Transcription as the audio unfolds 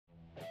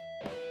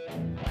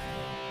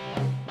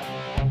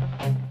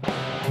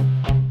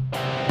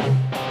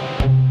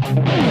Hey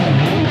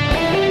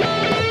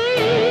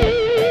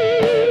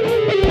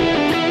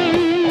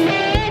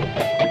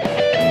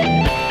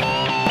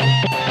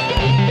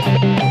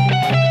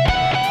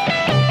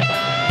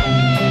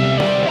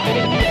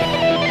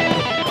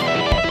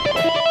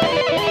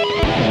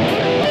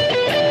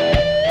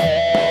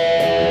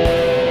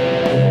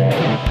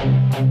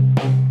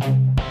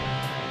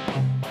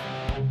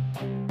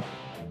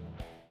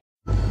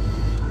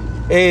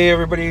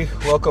everybody,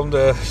 welcome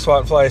to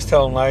Swat Flies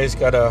Telling Lies.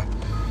 Got a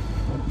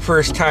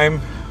first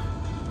time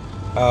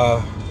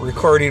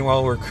recording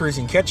while we're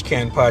cruising Catch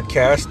Can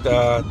podcast.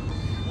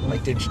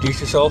 Like to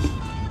introduce yourself?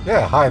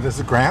 Yeah, hi, this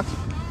is Grant.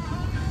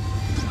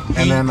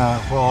 And then,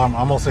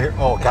 I'm also here.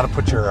 Oh, gotta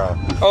put your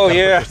oh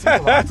yeah,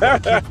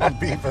 gotta keep on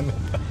beeping.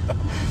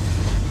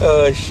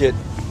 Oh shit.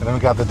 And then we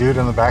got the dude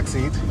in the back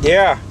seat.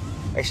 Yeah,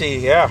 actually,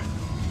 yeah,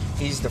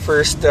 he's the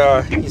first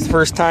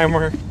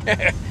timer.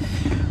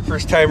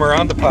 First timer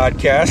on the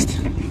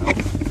podcast.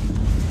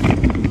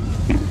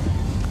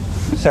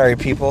 Sorry,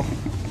 people.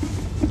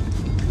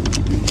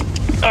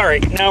 All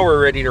right, now we're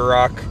ready to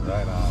rock.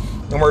 Right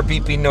on. No more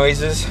beeping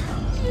noises.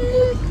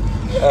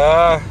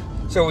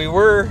 So we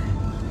were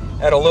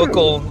at a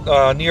local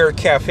New York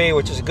cafe,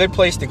 which is a good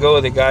place to go.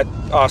 They got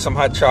awesome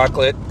hot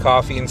chocolate,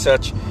 coffee, and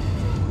such.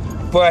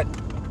 But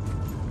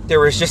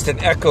there was just an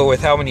echo with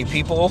how many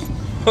people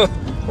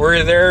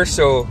were there,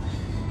 so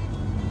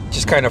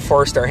just kind of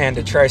forced our hand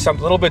to try something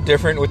a little bit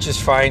different, which is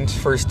fine,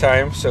 first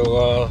time.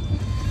 So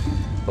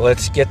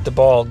let's get the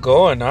ball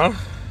going, huh?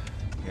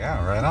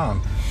 Yeah, right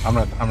on. I'm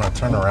gonna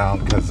turn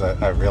around because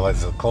I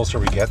realize the closer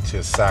we get to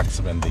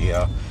Saxman,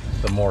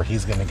 the more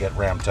he's gonna get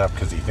ramped up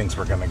because he thinks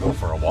we're gonna go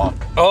for a walk.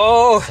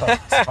 Oh, so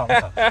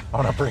I'm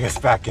gonna bring us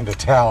back into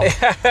town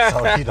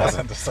so he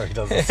doesn't start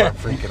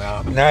freaking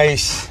out.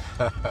 Nice.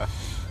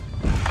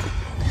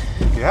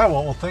 Yeah,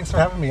 well, thanks for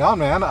having me on,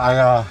 man.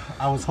 I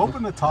was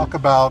hoping to talk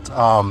about,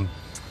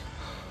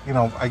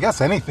 I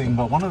guess anything,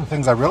 but one of the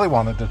things I really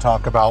wanted to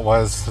talk about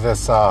was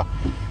this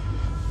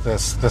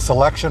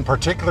election,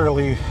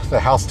 particularly the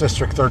House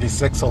District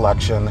 36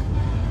 election,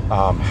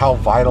 how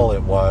vital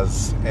it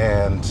was,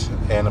 and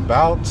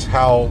about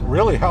how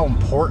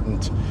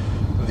important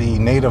the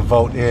Native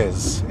vote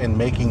is in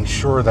making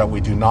sure that we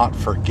do not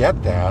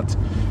forget that,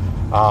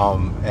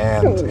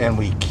 and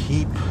we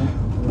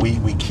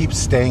keep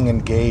staying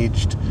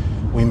engaged.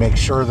 We make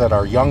sure that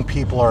our young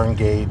people are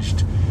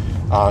engaged.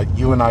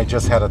 You and I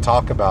just had a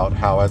talk about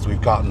how as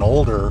we've gotten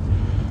older,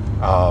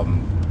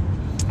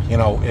 you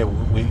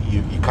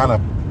kind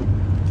of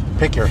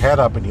pick your head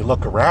up and you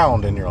look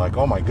around and you're like,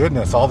 oh my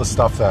goodness, all the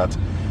stuff that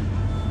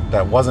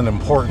wasn't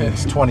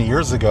important 20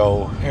 years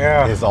ago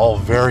is all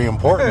very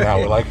important now.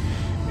 We're like,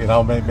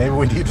 maybe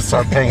we need to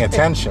start paying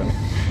attention.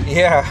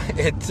 Yeah,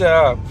 it's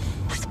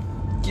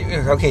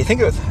okay,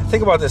 think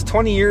about this.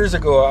 20 years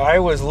ago, I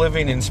was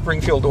living in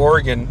Springfield,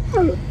 Oregon,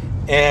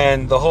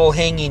 and the whole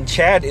hanging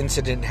Chad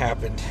incident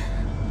happened.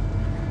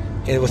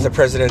 It was the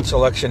presidential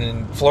election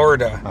in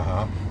Florida.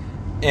 Uh-huh.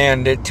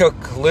 And it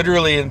took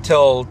literally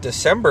until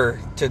December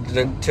to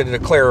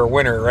declare a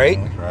winner, right?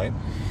 Right.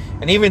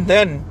 And even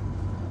then,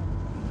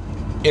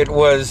 it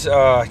was,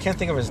 I can't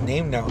think of his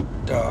name now.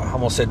 I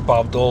almost said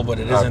Bob Dole, but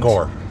it isn't.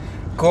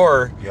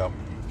 Gore. Yep.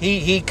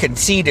 He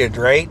conceded,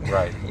 right?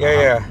 Right.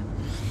 Yeah.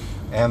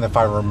 And if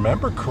I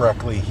remember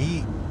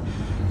correctly,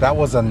 that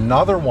was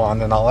another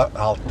one, and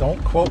I'll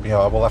don't quote me.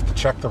 I will have to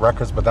check the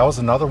records, but that was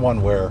another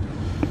one where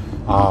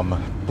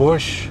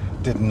Bush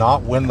did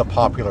not win the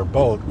popular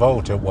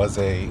vote. It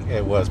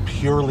was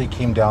purely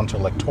came down to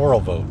electoral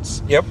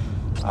votes. Yep.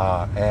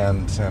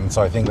 And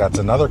so I think that's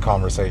another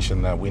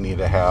conversation that we need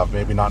to have.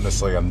 Maybe not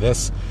necessarily on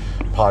this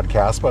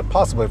podcast, but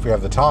possibly if we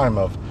have the time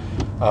of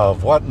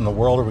what in the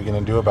world are we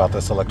going to do about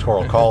this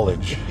electoral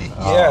college?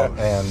 Yeah.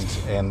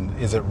 And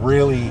is it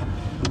really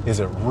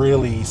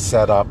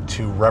set up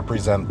to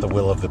represent the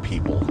will of the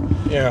people?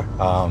 Yeah.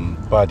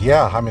 But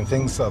yeah, I mean,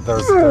 things.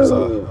 There's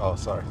a. Oh,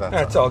 sorry.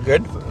 That's all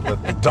good.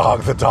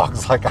 The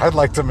dog's like, I'd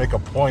like to make a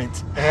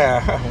point.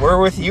 Yeah, we're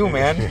with you,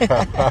 man.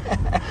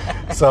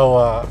 Yeah. So,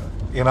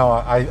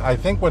 I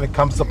think when it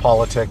comes to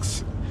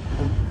politics,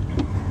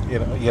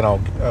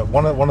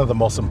 one of the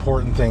most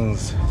important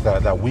things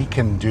that we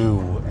can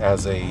do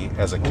as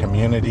a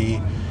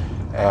community,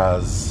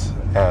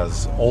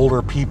 as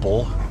older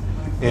people,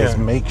 is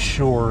make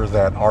sure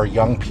that our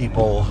young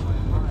people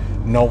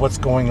know what's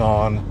going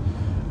on.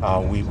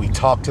 We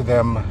talk to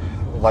them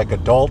like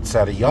adults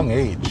at a young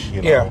age.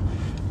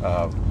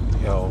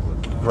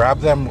 Grab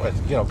them,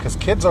 because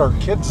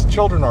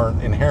children are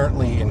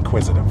inherently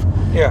inquisitive.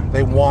 Yeah,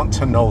 they want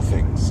to know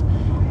things,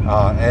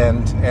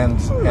 and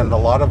a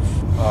lot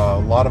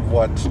of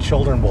what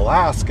children will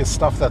ask is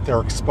stuff that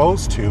they're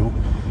exposed to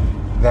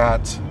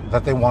that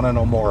they want to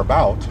know more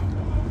about.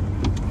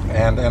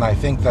 And I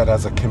think that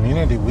as a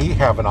community, we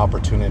have an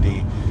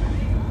opportunity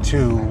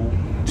to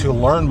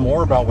learn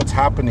more about what's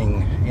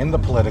happening in the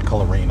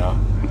political arena,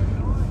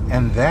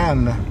 and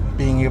then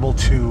being able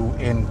to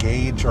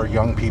engage our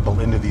young people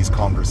into these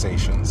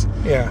conversations.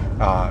 Yeah.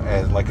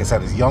 As, like I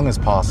said, as young as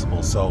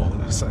possible. So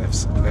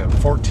if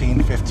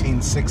 14, 15,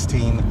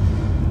 16,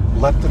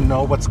 let them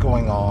know what's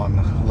going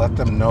on. Let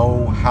them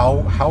know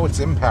how it's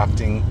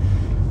impacting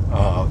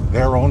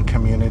their own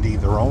community,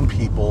 their own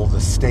people,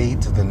 the state,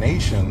 the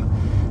nation,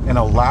 and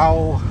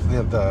allow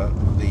the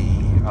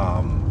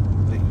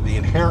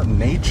inherent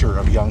nature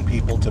of young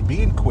people to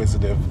be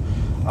inquisitive.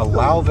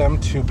 Allow them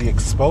to be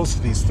exposed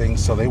to these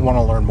things so they want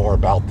to learn more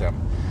about them.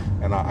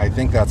 And I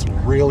think that's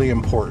really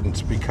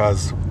important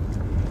because,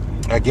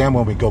 again,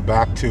 when we go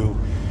back to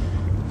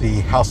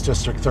the House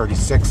District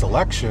 36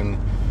 election,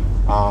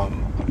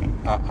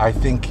 I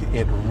think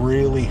it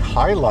really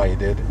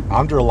highlighted,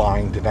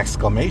 underlined, and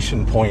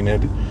exclamation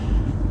pointed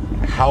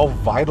how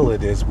vital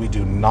it is we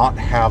do not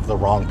have the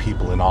wrong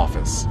people in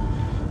office.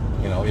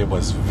 You know, it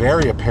was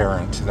very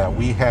apparent that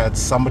we had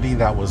somebody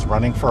that was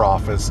running for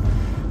office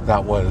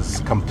that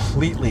was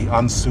completely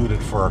unsuited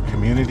for our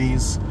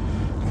communities,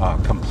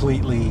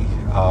 completely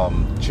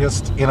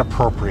just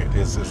inappropriate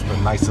is the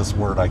nicest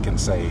word I can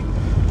say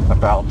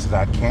about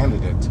that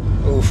candidate.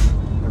 Oof.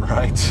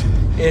 Right?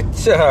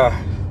 It's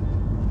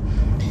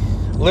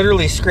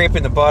literally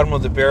scraping the bottom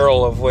of the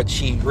barrel of what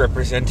she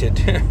represented.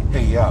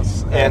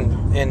 Yes. And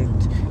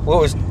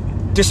what was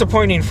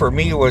disappointing for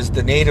me was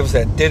the natives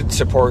that did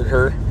support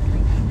her.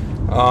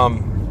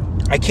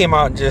 I came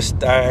out and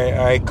just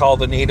I called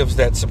the natives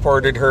that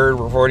supported her,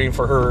 were voting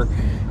for her,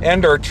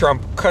 and our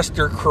Trump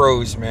Custer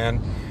Crows, man,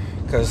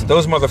 because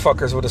those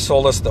motherfuckers would have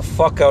sold us the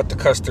fuck out to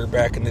Custer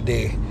back in the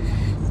day,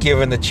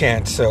 given the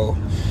chance. So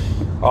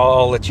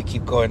I'll let you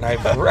keep going.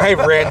 I've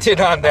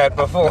ranted on that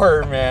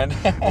before, man.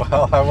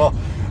 Well, I will.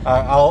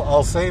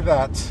 I'll say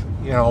that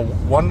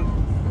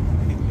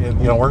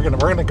we're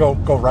gonna go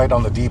right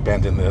on the deep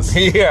end in this.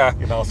 Yeah.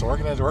 So we're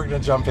gonna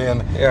jump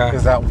in. Yeah.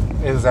 Is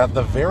that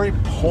the very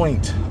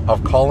point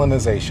of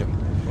colonization,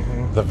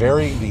 mm-hmm.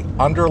 the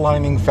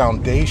underlining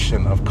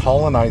foundation of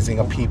colonizing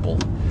a people.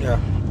 Yeah.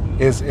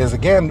 Is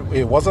again,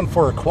 it wasn't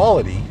for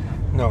equality.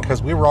 No.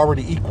 Because we were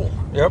already equal.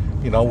 Yep.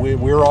 We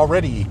were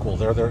already equal.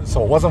 There.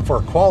 So it wasn't for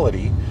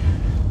equality.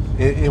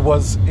 It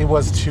was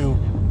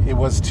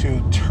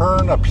to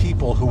turn a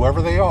people,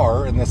 whoever they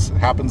are, and this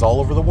happens all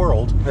over the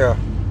world. Yeah.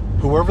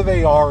 Whoever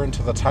they are,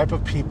 into the type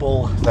of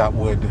people that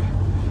would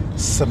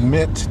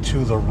submit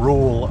to the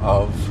rule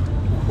of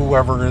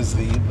whoever is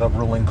the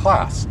ruling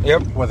class.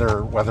 Yep.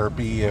 Whether it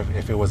be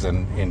if it was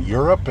in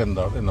Europe and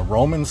the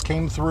Romans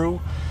came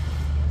through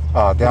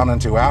down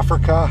into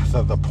Africa,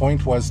 the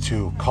point was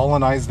to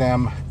colonize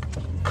them,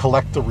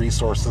 collect the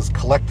resources,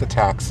 collect the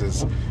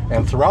taxes,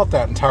 and throughout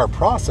that entire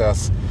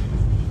process,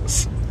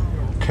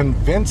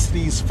 convince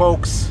these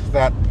folks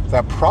that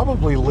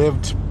probably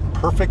lived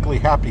perfectly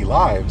happy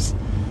lives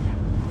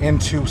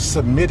into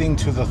submitting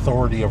to the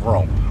authority of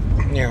Rome.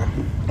 Yeah.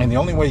 And the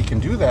only way you can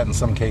do that in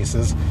some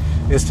cases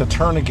is to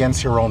turn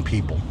against your own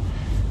people.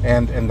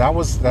 And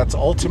that's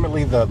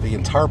ultimately the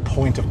entire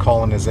point of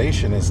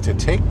colonization, is to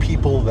take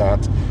people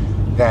that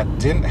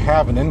didn't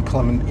have an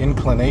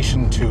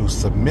inclination to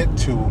submit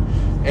to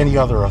any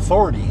other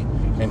authority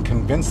and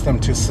convince them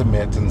to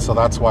submit. And so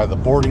that's why the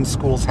boarding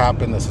schools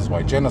happened. This is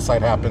why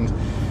genocide happened.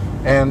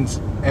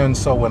 And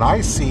so when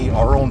I see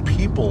our own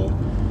people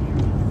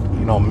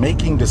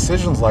making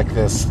decisions like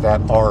this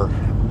that are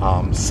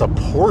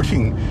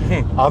supporting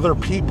other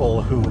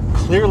people who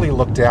clearly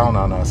look down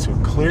on us, who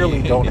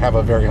clearly don't have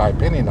a very high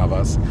opinion of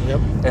us,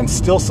 yep. and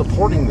still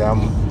supporting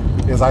them,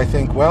 is, I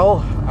think, that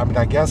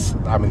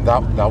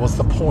was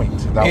the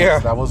point.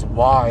 That was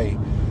why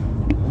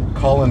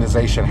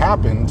colonization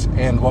happened,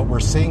 and what we're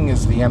seeing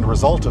is the end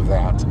result of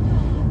that.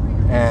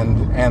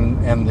 And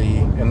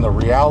the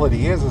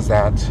reality is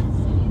that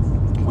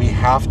we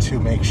have to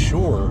make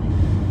sure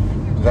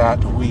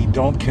that we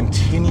don't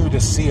continue to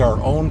see our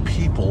own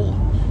people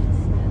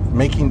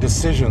making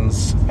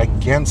decisions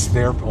against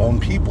their own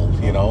people.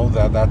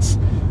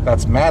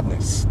 That's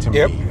madness to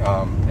yep. me.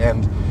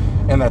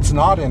 And that's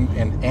not an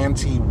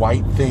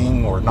anti-white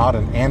thing or not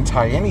an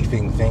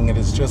anti-anything thing. It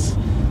is just,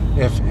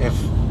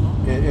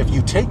 if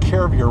you take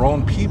care of your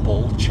own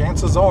people,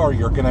 chances are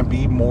you're going to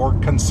be more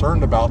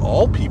concerned about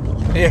all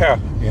people. Yeah.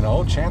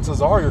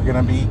 Chances are you're going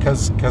to be,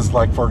 because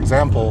like, for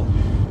example,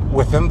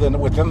 within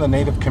the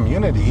Native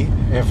community,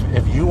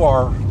 if you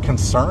are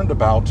concerned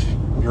about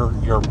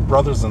your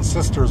brothers and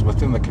sisters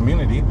within the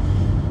community,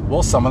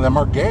 well, some of them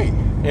are gay.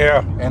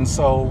 Yeah. And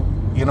so,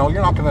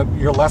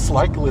 you're less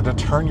likely to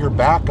turn your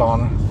back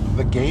on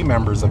the gay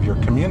members of your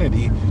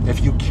community if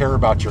you care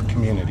about your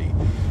community.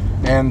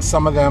 And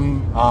some of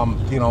them,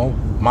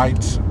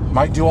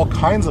 might do all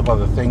kinds of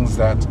other things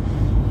that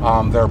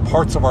there are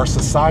parts of our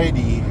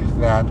society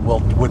that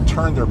would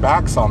turn their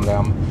backs on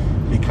them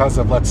because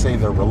of, let's say,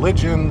 their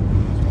religion.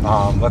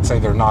 Let's say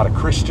they're not a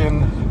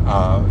Christian.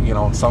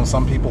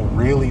 Some people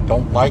really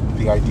don't like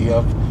the idea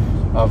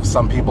of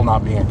some people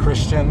not being a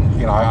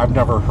Christian. I've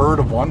never heard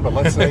of one, but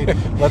let's say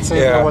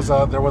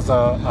yeah. there was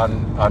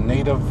a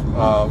native,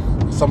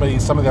 somebody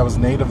that was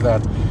native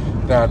that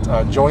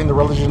that join the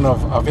religion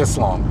of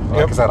Islam.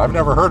 Like I said, I've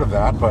never heard of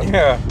that, but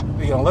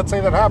let's say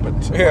that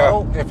happened. Yeah.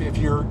 Well, if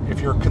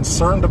you're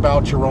concerned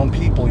about your own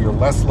people, you're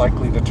less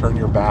likely to turn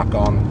your back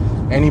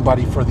on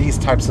anybody for these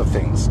types of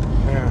things.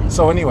 Yeah.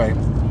 So anyway,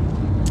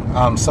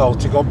 so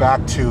to go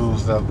back to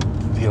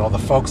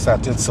the folks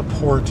that did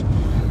support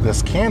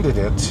this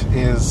candidate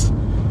is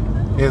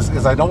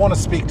I don't want to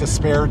speak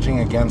disparaging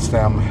against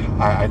them.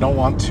 I don't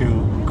want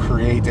to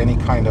create any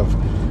kind of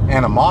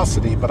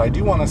animosity, but I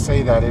do want to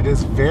say that it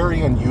is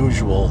very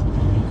unusual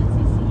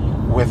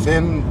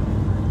within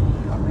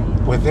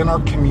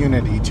our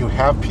community to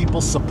have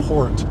people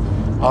support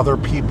other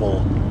people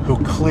who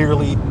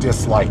clearly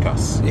dislike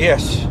us.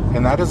 Yes.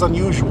 And that is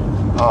unusual.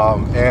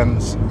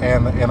 And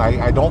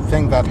I don't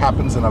think that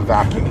happens in a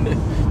vacuum.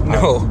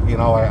 No.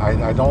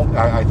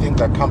 I think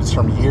that comes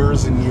from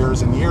years and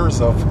years and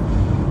years of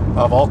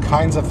all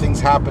kinds of things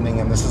happening,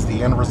 and this is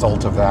the end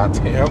result of that.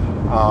 Yep.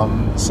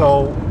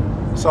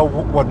 So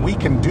what we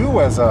can do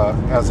as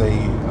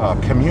a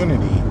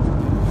community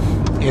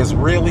is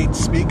really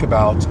speak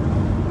about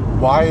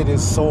why it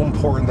is so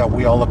important that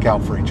we all look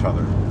out for each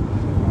other.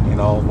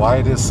 Why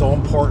it is so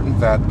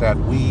important that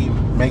we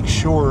make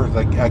sure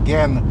that,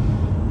 again,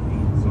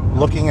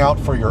 looking out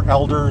for your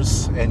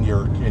elders and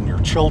your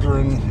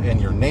children and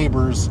your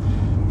neighbors,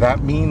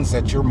 that means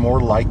that you're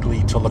more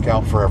likely to look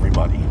out for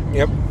everybody.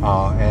 Yep.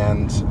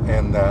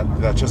 And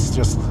that's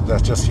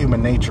just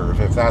human nature.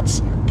 If that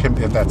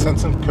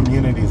sense of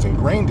community is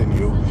ingrained in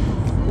you,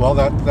 well,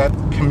 that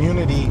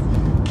community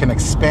can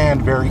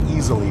expand very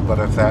easily. But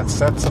if that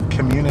sense of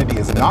community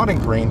is not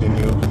ingrained in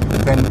you,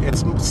 then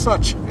it's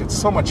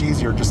so much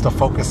easier just to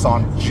focus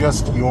on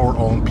just your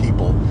own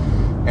people,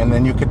 and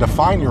then you could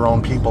define your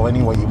own people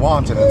any way you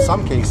want. And in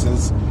some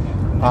cases,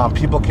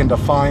 people can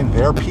define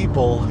their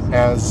people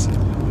as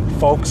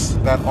folks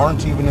that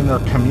aren't even in their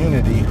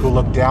community, who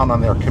look down on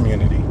their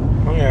community.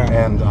 Oh,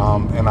 yeah. And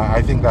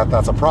I think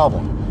that's a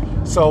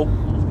problem. So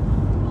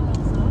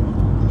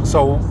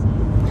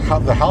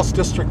the House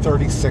District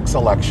 36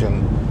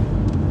 election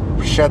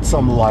shed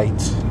some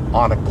light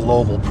on a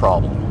global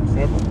problem.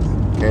 Yep.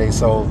 Okay,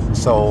 so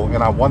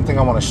one thing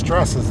I want to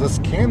stress is this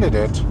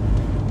candidate,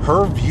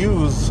 her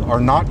views are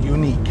not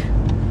unique.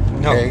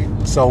 No. Okay,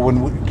 so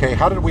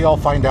how did we all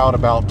find out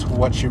about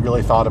what she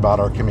really thought about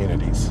our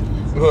communities?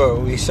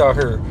 Well, we saw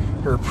her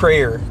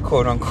prayer,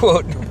 quote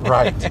unquote.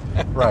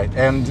 Right,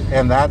 and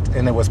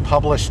it was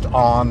published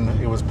on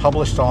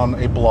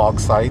a blog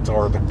site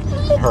or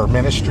her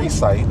ministry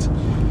site,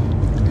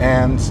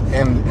 and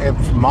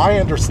if my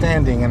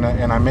understanding, and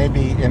I may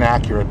be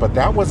inaccurate, but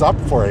that was up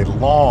for a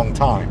long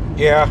time.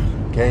 Yeah.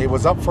 Okay, it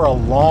was up for a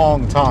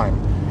long time.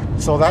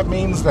 So that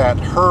means that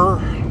her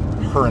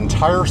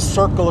entire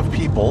circle of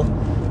people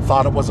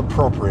thought it was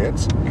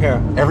appropriate.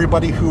 Yeah.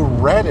 Everybody who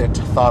read it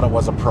thought it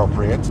was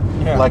appropriate.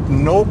 Yeah. Like,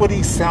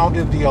 nobody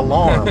sounded the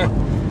alarm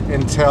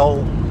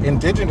until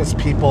indigenous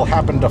people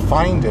happened to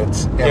find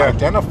it and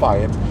identify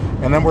it.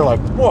 And then we're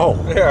like, whoa,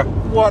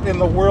 what in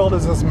the world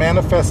is this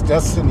manifest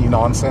destiny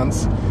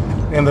nonsense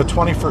in the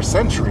 21st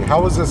century?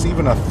 How is this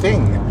even a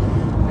thing?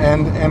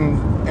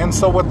 And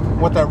so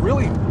what that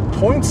really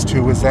points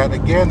to is that,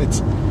 again,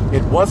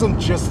 it wasn't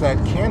just that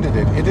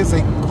candidate. It is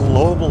a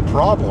global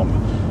problem.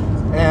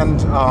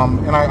 And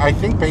I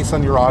think based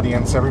on your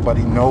audience,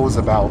 everybody knows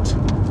about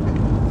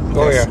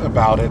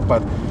about it.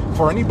 But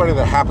for anybody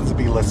that happens to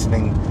be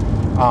listening,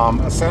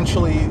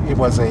 essentially it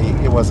was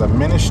a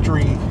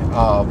ministry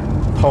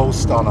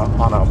post on a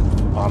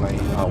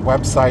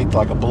website,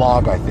 like a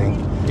blog, I think.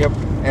 Yep.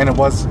 And it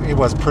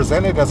was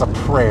presented as a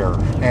prayer.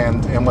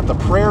 And what the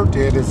prayer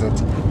did is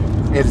it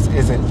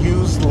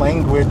used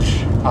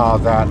language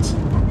that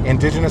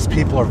indigenous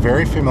people are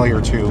very familiar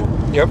to.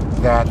 Yep.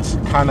 That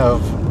kind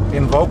of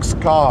invokes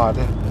God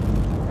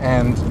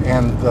and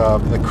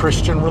the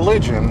Christian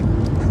religion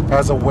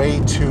as a way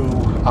to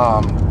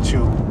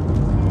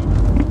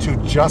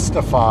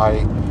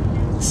justify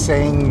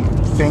saying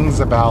things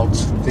about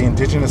the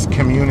indigenous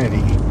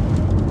community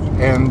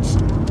and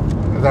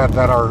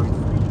that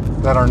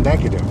are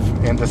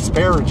negative and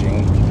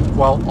disparaging,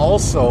 while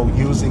also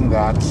using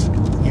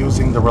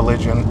the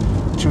religion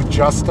to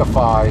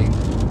justify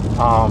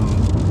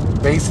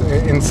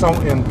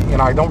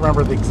and I don't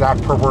remember the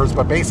exact per words,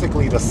 but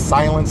basically to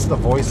silence the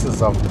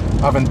voices of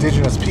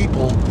indigenous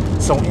people,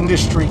 so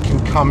industry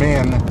can come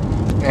in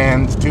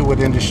and do what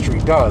industry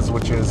does,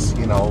 which is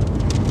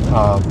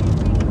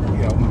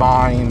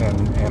mine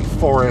and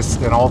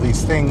forest and all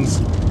these things,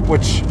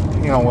 which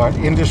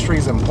industry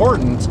is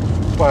important,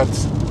 but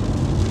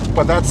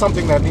that's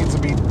something that needs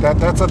to be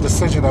that's a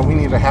decision that we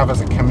need to have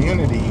as a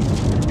community,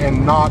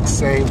 and not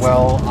say,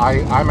 well,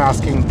 I'm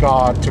asking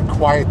God to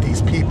quiet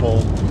these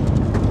people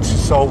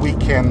so we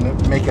can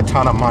make a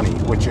ton of money,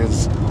 which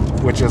is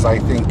I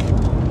think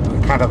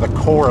kind of the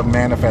core of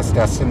manifest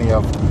destiny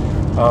of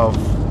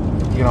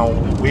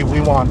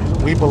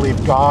we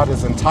believe God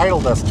has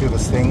entitled us to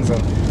these things,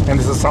 and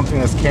this is something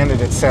this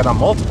candidate said on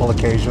multiple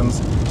occasions,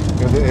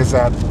 is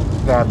that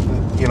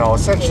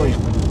essentially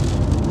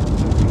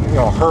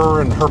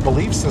her and her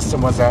belief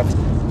system was that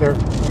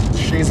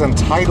she's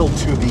entitled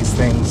to these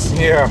things.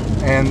 Yeah.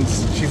 And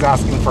she's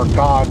asking for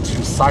God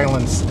to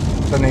silence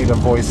the native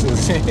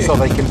voices so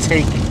they can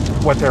take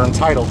what they're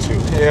entitled to.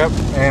 Yep.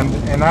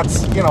 And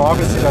that's, you know,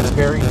 obviously that's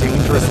very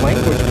dangerous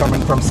language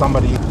coming from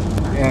somebody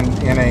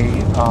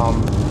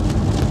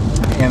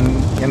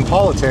in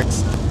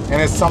politics,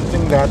 and it's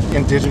something that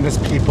indigenous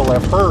people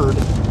have heard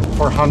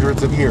for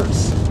hundreds of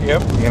years.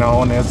 Yep. You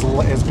know, and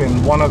has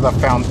been one of the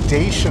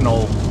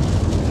foundational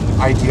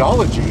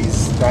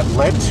ideologies that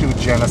led to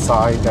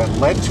genocide, that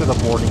led to the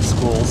boarding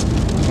schools,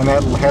 and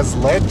that has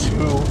led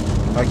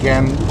to,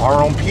 again,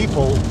 our own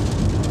people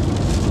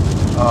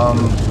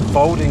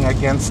voting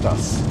against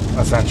us,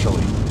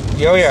 essentially.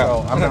 Oh yeah.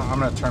 So I'm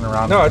gonna turn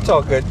around. No, it's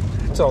all good.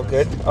 It's all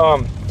good.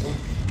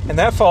 And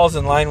that falls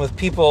in line with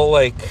people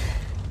like,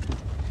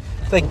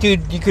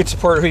 dude, you could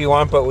support who you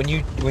want, but when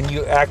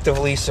you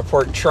actively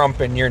support Trump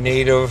and you're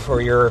Native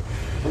or you're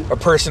a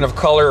person of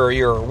color or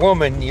you're a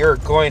woman, you're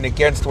going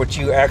against what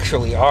you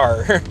actually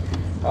are.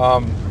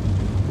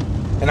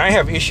 And I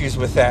have issues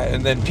with that.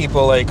 And then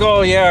people like,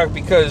 oh yeah,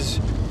 because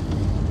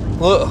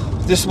look,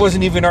 this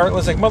wasn't even art.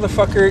 It's like,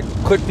 motherfucker,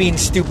 quit being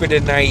stupid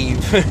and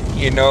naive.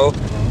 You know.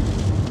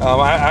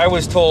 I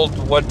was told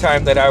one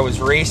time that I was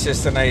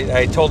racist, and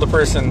I told the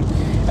person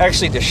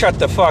actually to shut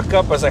the fuck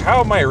up. I was like, how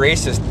am I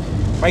racist?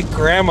 My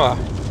grandma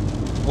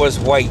was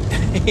white.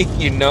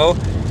 You know,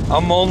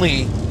 I'm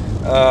only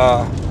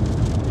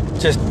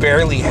just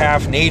barely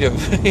half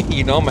native.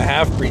 You know, I'm a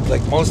half-breed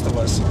like most of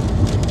us.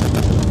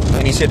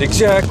 And he said,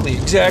 exactly,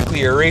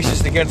 you're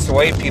racist against the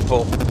white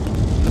people.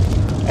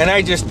 And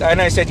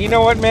I said, you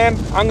know what, man?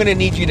 I'm going to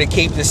need you to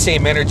keep the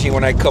same energy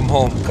when I come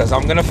home, because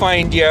I'm going to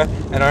find you,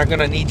 and I'm going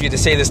to need you to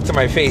say this to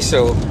my face.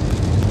 So,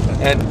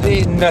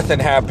 and nothing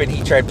happened.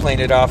 He tried playing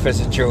it off as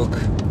a joke.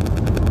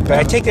 But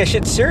I take that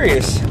shit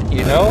serious,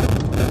 you know?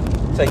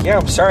 It's like, yeah,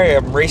 I'm sorry,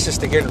 I'm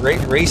racist against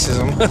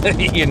racism,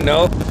 you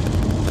know?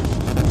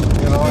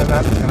 You know, and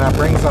that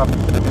brings up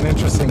an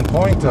interesting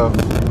point of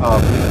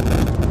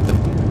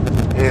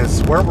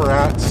is where we're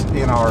at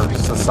in our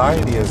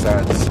society is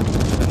that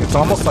it's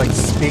almost like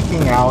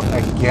speaking out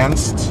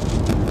against,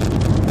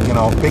 you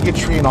know,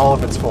 bigotry in all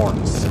of its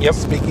forms. Yep.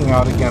 Speaking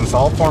out against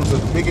all forms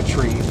of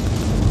bigotry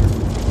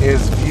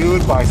is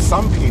viewed by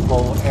some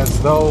people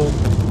as though,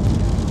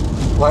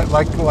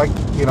 like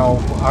you know,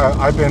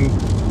 I've been,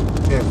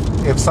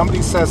 if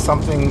somebody says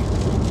something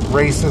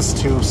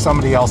racist to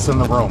somebody else in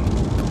the room,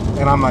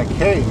 and I'm like,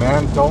 hey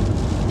man,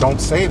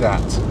 don't say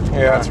that.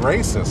 Yeah. That's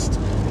racist.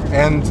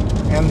 And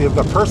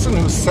the person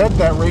who said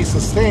that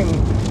racist thing,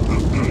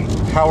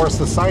 how our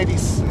society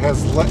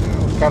has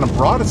kind of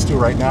brought us to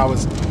right now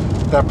is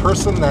that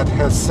person that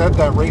has said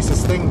that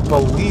racist thing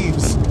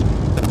believes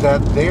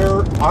that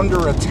they're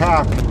under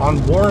attack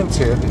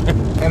unwarranted,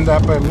 and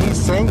that by me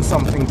saying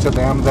something to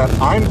them that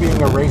I'm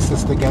being a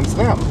racist against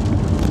them.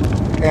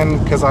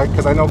 And because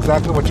I know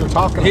exactly what you're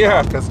talking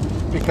Yeah.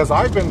 about, because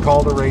I've been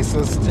called a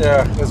racist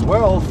as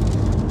well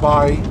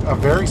by a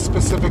very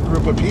specific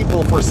group of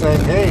people for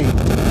saying, hey,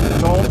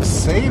 don't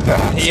say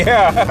that.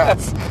 Yeah.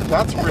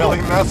 That's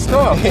really messed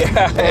up.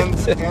 Yeah.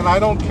 And I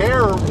don't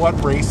care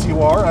what race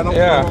you are. I don't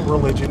care what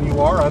religion you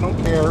are. I don't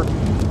care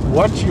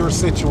what your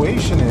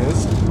situation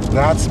is.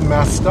 That's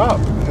messed up.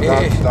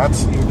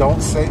 That's you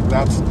don't say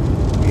that's,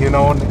 you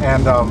know,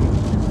 and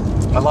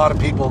a lot of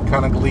people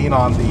kind of lean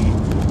on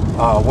the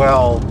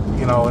well,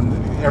 you know, and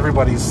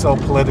everybody's so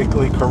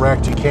politically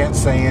correct, you can't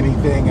say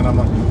anything, and I'm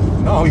like,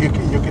 no, you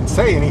can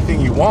say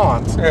anything you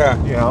want.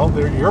 Yeah. You know,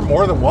 you're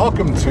more than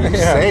welcome to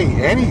say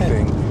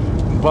anything,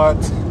 but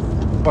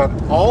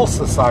all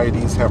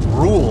societies have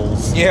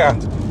rules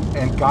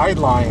and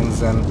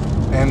guidelines,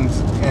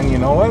 and you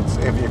know what?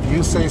 If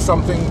you say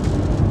something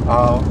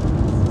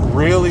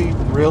really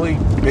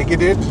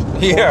bigoted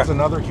towards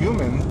another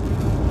human,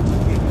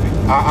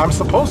 I'm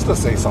supposed to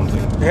say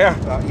something. Yeah.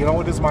 You know,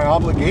 it is my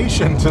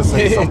obligation to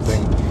say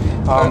something.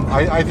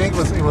 I think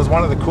it was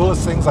one of the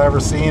coolest things I ever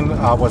seen.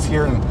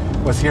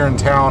 Was here in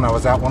town. I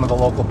was at one of the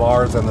local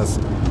bars, and this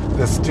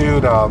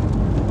dude,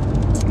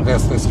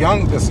 this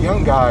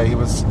young guy. He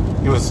was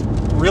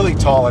really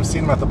tall. I've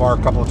seen him at the bar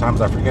a couple of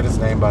times. I forget his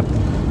name, but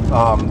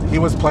he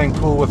was playing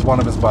pool with one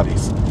of his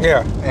buddies.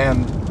 Yeah.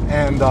 And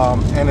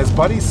his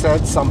buddy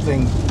said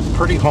something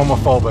pretty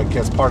homophobic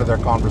as part of their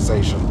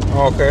conversation.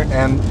 Okay.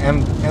 And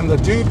the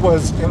dude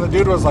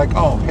was like,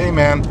 oh, hey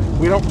man,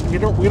 we don't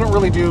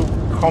really do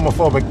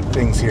homophobic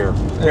things here.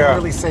 We don't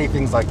really say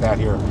things like that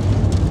here.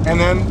 And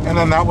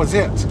then that was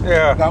it.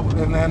 Yeah.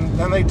 And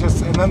then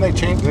they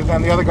changed it.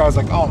 Then the other guy was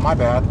like, oh, my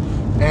bad.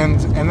 And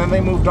then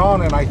they moved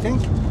on. And I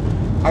think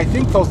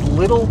those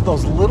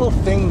little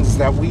things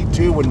that we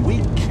do when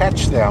we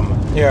catch them,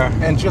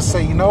 and just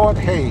say, you know what,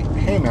 hey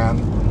man,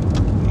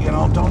 you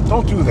know,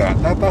 don't do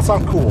that. That's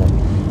not cool.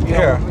 You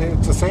know,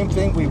 it's the same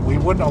thing. We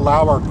wouldn't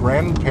allow our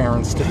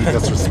grandparents to be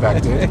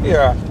disrespected.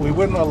 We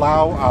wouldn't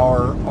allow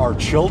our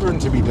children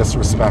to be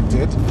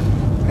disrespected.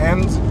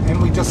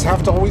 And we just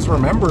have to always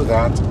remember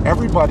that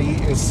everybody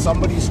is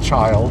somebody's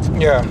child.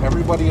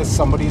 Everybody is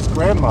somebody's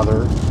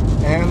grandmother.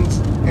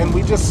 And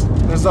we just,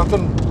 there's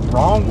nothing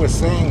wrong with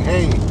saying,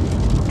 hey,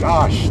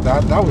 gosh,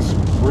 that was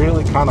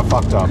really kind of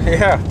fucked up.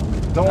 Yeah.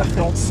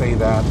 Don't say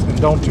that, and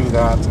don't do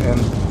that,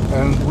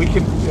 and we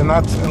can, and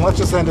let's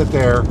just end it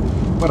there.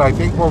 But I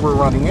think what we're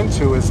running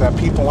into is that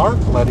people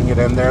aren't letting it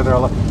end there. They're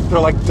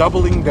like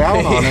doubling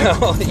down on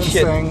it and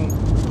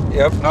saying,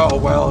 "Yep, oh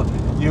well,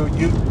 you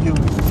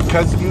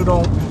because you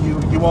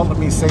won't let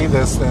me say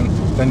this,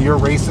 then you're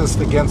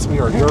racist against me,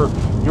 or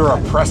you're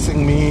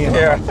oppressing me." And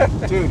yeah,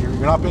 like, dude, you're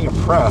not being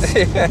oppressed.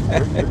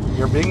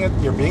 You're being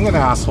an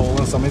asshole,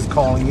 and somebody's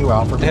calling you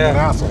out for being an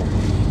asshole.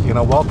 You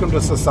know, welcome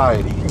to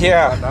society.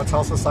 Yeah, that's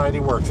how society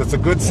works. It's a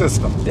good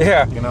system.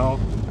 Yeah, you know.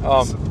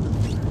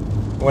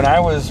 When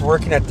I was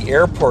working at the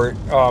airport,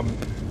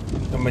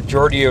 the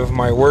majority of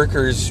my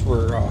workers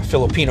were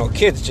Filipino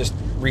kids, just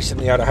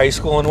recently out of high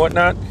school and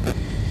whatnot.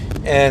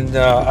 And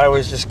I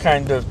was just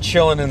kind of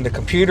chilling in the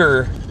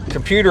computer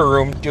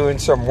room doing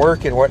some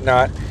work and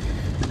whatnot.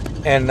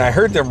 And I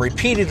heard them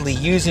repeatedly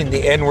using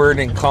the N-word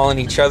and calling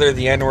each other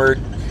the N-word.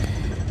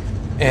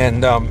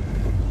 And I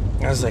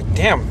was like,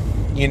 damn,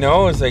 you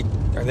know, it's like,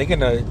 are they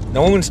gonna?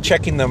 No one's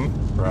checking them.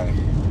 Right.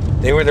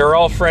 They're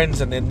all friends,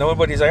 and then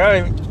nobody's like,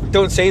 oh,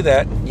 don't say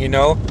that, you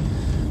know.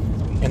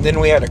 And then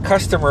we had a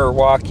customer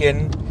walk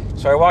in,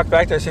 so I walked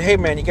back there. I said, hey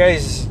man, you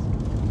guys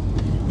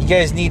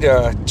need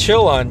to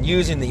chill on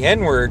using the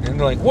N-word. And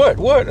they're like,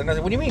 what? And I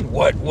said, what do you mean,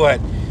 what? I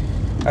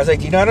was like,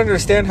 do you not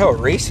understand how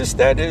racist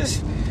that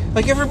is?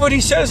 Like, everybody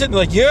says it. And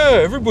like, yeah,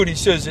 everybody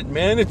says it,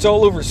 man. It's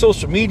all over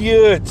social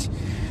media.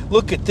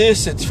 Look at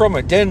this, it's from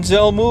a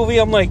Denzel movie.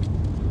 I'm like,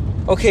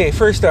 okay,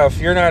 first off,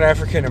 you're not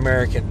African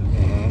American.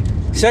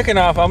 Mm-hmm. Second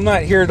off, I'm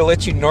not here to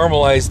let you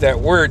normalize that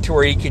word to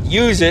where you could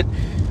use it.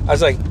 I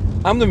was like,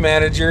 I'm the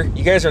manager.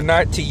 You guys are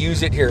not to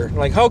use it here. I'm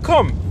like, how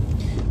come?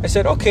 I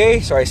said, okay.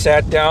 So I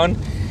sat down.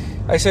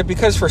 I said,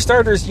 because for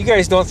starters, you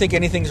guys don't think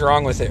anything's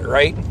wrong with it,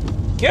 right?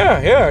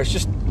 Yeah, it's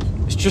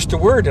just a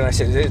word. And I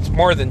said, it's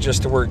more than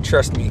just a word,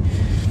 trust me.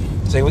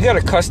 So we got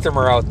a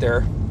customer out there,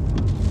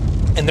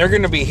 and they're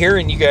going to be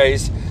hearing you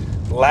guys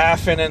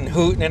laughing and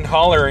hooting and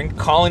hollering,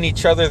 calling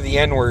each other the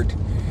N-word.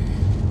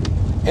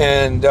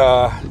 And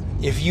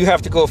if you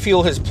have to go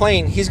fuel his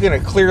plane, he's going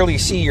to clearly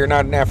see you're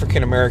not an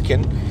African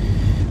American.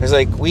 It's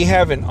like, we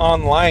have an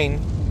online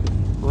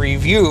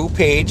review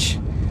page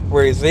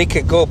where they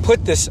could go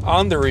put this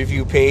on the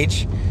review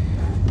page,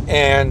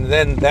 and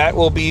then that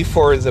will be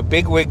for the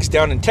bigwigs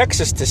down in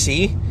Texas to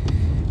see,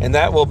 and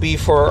that will be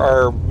for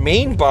our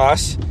main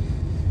boss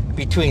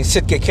between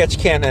Sitka,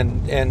 Ketchikan,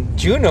 and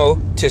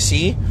Juneau to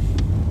see.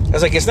 I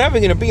was like, it's not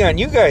even going to be on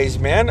you guys,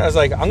 man. I was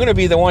like, I'm going to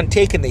be the one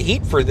taking the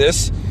heat for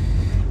this.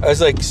 I was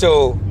like,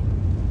 so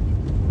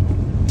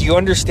do you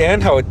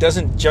understand how it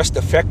doesn't just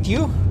affect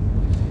you?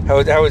 How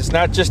it's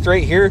not just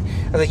right here?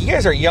 I was like, you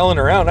guys are yelling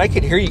around. I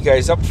could hear you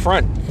guys up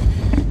front.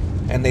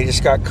 And they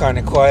just got kind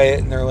of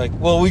quiet, and they're like,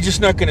 well, we're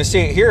just not going to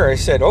say it here. I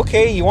said,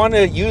 okay, you want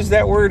to use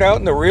that word out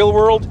in the real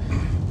world?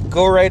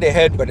 Go right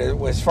ahead. But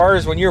as far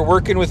as when you're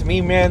working with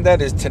me, man,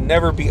 that is to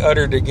never be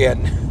uttered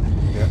again.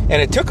 Yeah.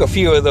 And it took a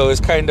few of those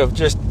kind of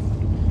just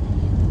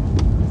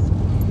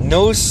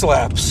nose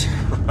slaps.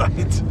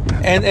 Right.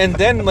 And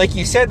then, like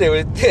you said,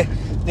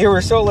 they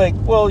were so like,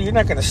 well, you're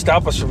not going to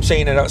stop us from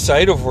saying it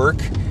outside of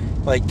work.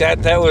 Like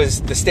that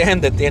was the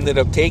stand that they ended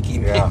up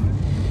taking. Yeah.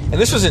 And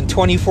this was in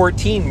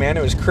 2014, man.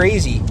 It was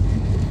crazy.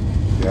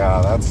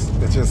 Yeah, it's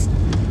just.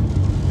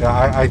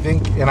 Yeah, I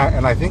think, and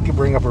I think you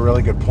bring up a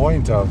really good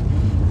point of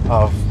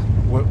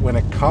when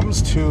it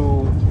comes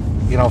to,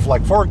 you know,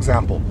 like, for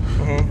example,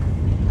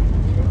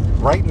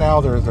 mm-hmm. right now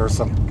there's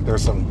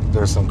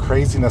some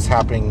craziness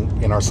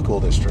happening in our school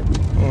district.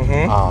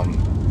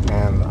 Mm-hmm.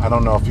 And I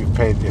don't know if you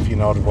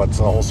know what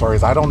the whole story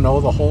is. I don't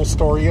know the whole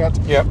story yet.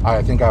 Yep.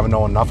 I think I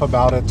know enough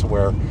about it to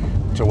where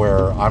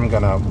I'm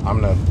gonna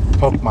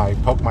poke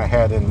my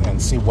head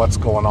and see what's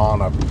going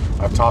on.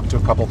 I've talked to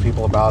a couple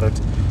people about it,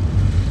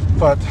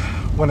 but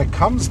when it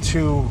comes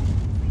to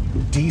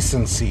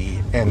decency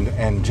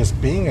and just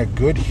being a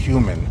good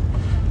human,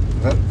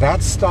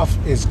 that stuff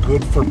is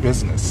good for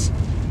business.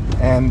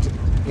 And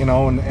you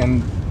know,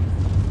 and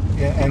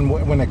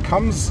when it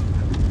comes,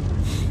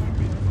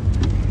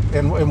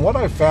 and what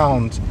I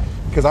found,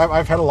 because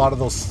I've had a lot of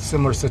those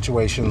similar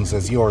situations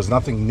as yours,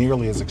 nothing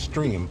nearly as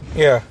extreme.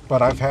 Yeah.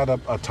 But I've had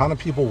a ton of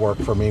people work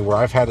for me where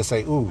I've had to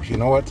say, ooh, you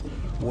know what?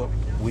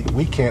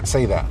 We can't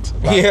say that.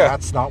 Yeah.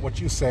 That's not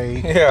what you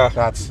say. Yeah.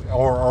 That's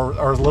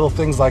or little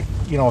things like,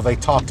 you know, they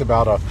talked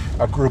about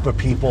a group of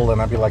people, and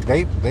I'd be like,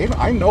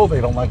 I know they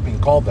don't like being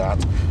called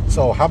that.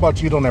 So how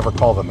about you don't ever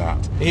call them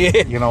that?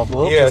 Yeah. You know,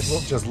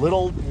 just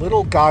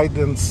little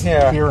guidance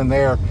here and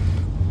there,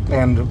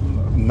 and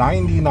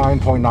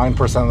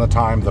 99.9% of the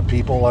time, the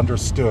people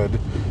understood,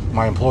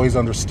 my employees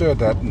understood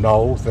that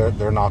no,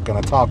 they're not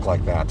going to talk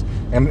like that,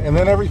 and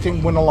then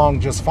everything went along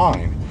just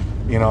fine.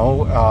 You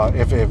know,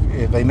 if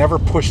they never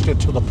pushed it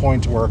to the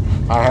point where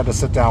I had to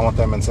sit down with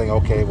them and say,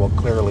 okay, well,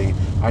 clearly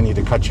I need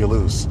to cut you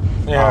loose.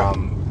 Yeah.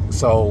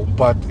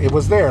 But it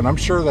was there, and I'm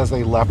sure as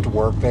they left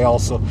work, they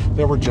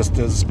were just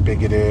as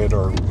bigoted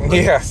or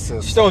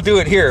racist. Just don't do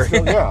it here.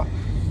 So, yeah.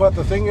 But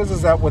the thing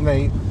is that when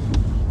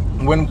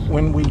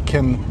when we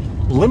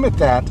can limit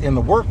that in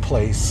the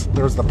workplace,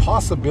 there's the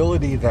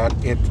possibility that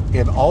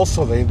it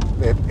also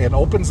it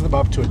opens them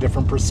up to a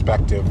different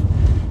perspective,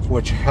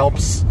 which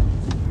helps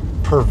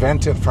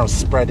prevent it from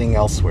spreading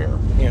elsewhere.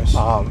 Yes.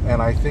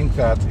 And I think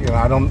that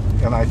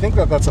I think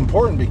that that's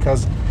important,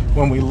 because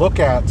when we look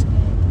at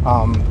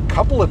a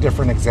couple of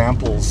different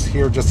examples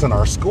here just in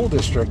our school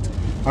district,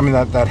 I mean,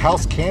 that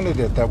House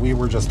candidate that we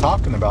were just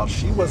talking about,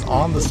 she was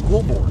on the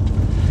school board.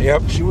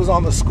 Yep. She was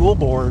on the school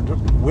board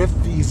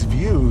with these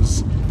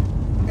views,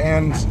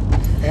 and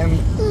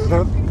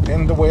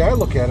the way I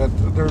look at it,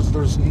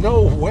 there's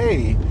no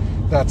way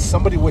that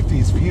somebody with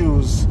these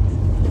views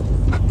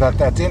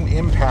that didn't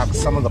impact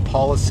some of the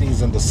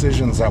policies and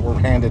decisions that were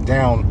handed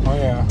down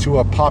to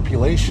a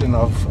population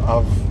of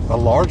a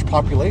large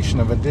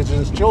population of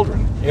Indigenous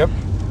children. Yep.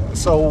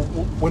 So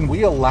when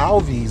we allow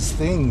these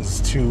things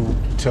to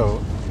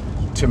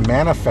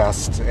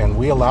manifest, and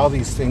we allow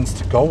these things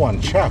to go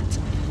unchecked,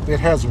 it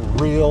has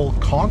real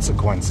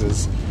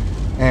consequences.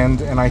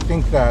 And I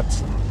think that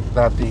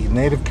the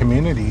Native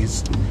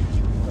communities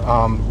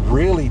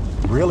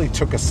really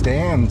took a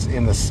stand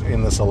in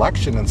this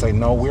election and say,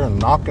 no, we're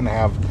not going to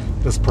have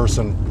this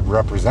person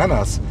represent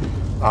us.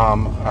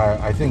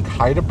 I think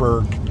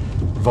Heidelberg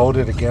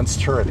voted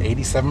against her at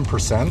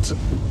 87%.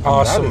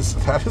 Awesome.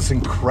 That is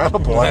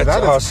incredible.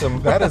 That's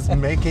awesome. That is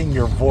making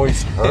your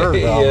voice heard.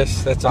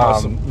 Yes, that's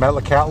awesome.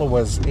 Metlakatla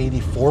was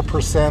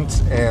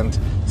 84% and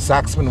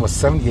Saxman was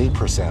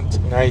 78%.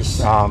 Nice.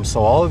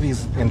 So all of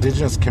these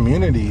Indigenous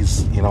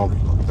communities,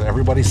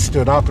 everybody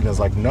stood up and is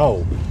like,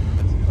 no.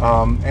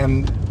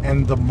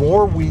 And the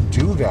more we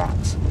do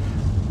that,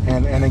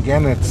 and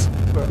again, this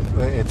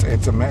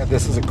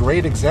is a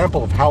great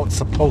example of how it's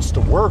supposed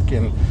to work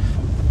in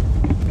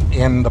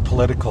the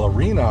political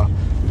arena,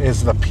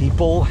 is the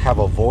people have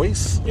a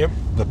voice. Yep.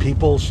 The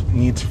people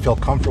need to feel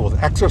comfortable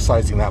with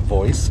exercising that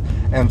voice,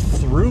 and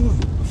through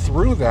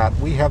that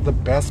we have the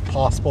best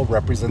possible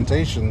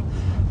representation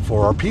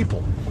for our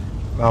people,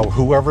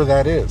 whoever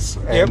that is.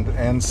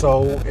 And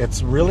so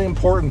it's really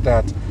important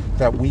that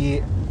we,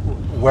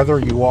 whether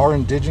you are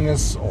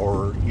Indigenous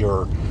or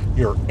you're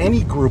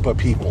any group of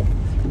people,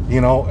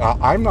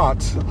 I'm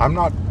not.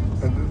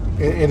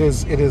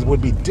 It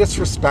would be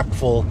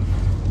disrespectful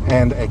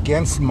and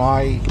against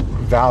my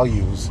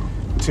values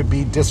to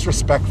be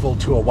disrespectful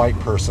to a white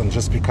person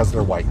just because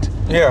they're white.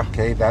 Yeah.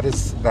 Okay.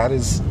 That's not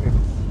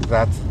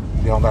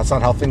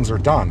how things are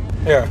done.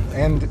 Yeah.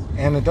 And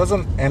it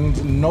doesn't.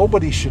 And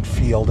nobody should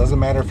feel. Doesn't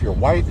matter if you're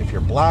white, if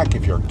you're black,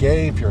 if you're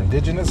gay, if you're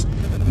Indigenous.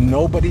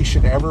 Nobody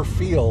should ever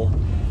feel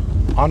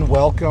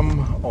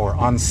unwelcome or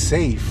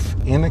unsafe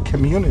in a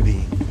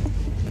community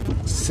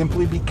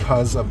simply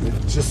because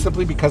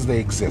they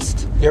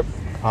exist. Yep.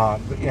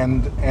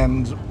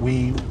 And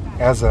we,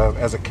 as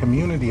a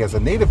community, as a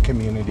Native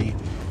community,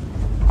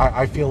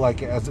 I feel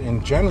like, as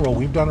in general,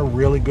 we've done a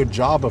really good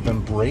job of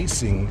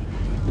embracing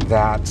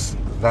that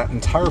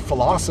entire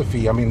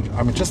philosophy. I mean,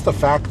 just the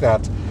fact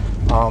that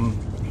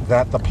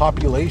the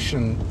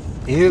population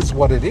is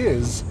what it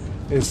is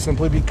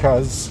simply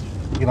because,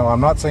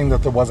 I'm not saying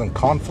that there wasn't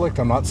conflict.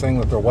 I'm not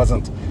saying that there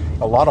wasn't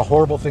a lot of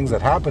horrible things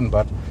that happened,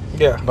 but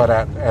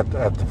at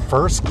the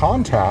first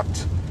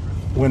contact,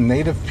 when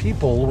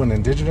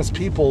Indigenous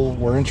people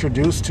were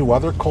introduced to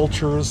other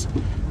cultures,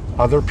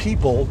 other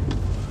people,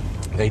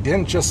 they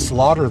didn't just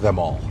slaughter them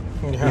all.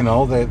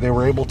 Yeah. They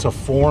were able to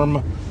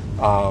form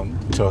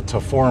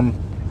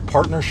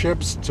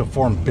partnerships, to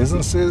form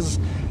businesses.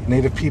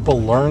 Native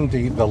people learned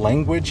the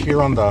language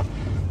here on the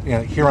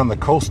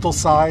coastal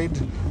side.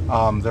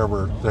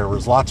 There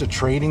was lots of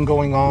trading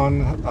going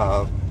on.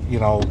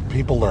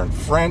 People learned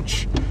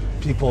French.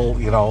 People,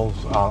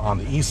 on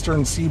the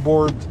eastern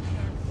seaboard,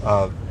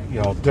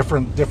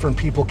 different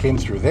people came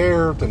through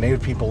there. The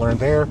Native people learned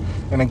there.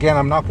 And again,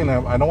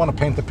 I don't want to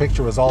paint the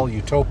picture as all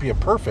utopia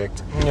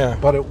perfect. Yeah.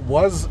 But it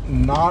was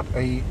not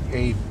a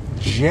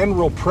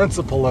general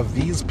principle of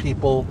these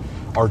people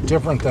are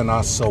different than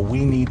us, so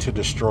we need to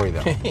destroy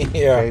them.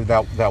 Yeah. Okay?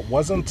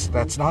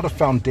 That's not a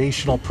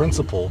foundational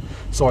principle.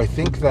 So I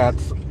think that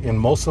in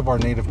most of our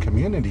Native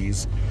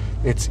communities,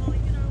 it's,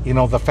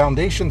 the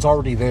foundation's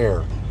already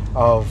there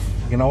of,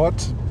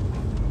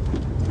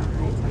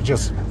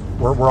 just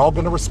we're all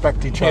going to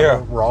respect each other.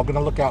 Yeah. We're all going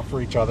to look out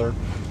for each other.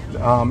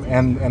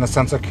 And a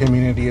sense of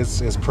community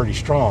is pretty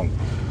strong.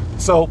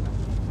 So,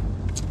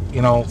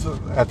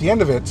 at the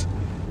end of it,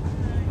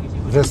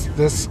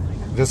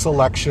 this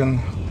election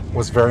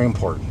was very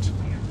important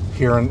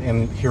here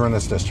in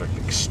this district,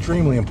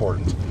 extremely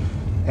important,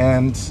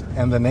 and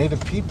the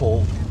Native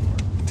people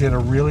did a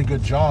really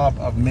good job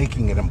of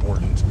making it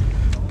important.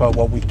 But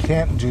what we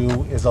can't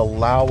do is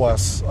allow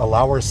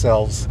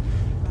ourselves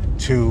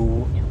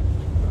to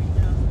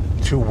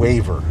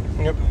waver.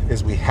 Yep.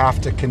 Is we have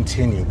to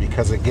continue,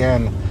 because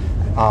again,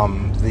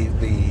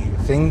 the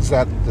things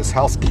that this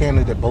House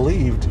candidate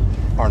believed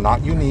are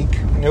not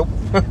unique. Nope.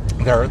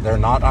 They're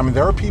not. I mean,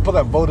 there are people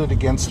that voted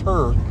against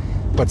her,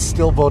 but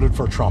still voted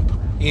for Trump.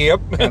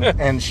 Yep.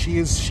 and she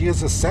is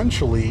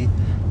essentially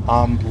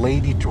I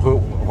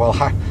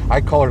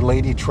call her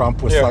Lady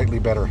Trump with slightly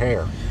better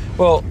hair.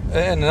 Well,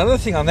 and another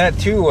thing on that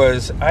too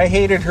was I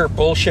hated her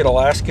bullshit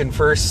Alaskan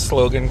First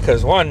slogan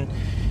because one,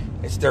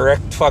 it's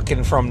direct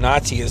fucking from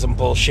Nazism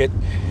bullshit,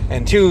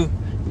 and two,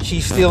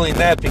 she's stealing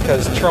that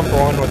because Trump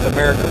won with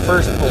America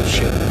First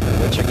bullshit,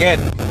 which again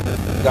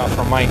got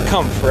from Mein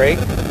Kampf, right?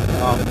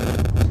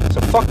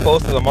 So fuck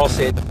both of them. I'll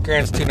say it.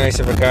 Grant's too nice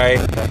of a guy,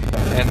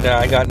 and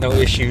I got no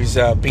issues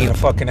being a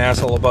fucking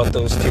asshole about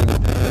those two.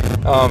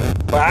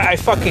 But I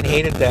fucking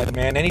hated that,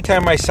 man.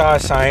 Anytime I saw a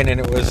sign and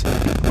it was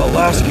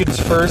Alaskans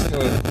First,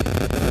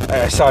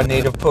 I saw a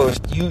native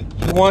post, you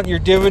want your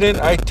dividend?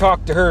 I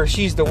talked to her.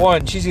 She's the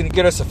one. She's going to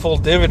get us a full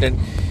dividend.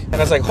 And I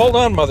was like, hold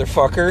on,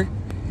 motherfucker.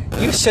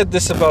 You said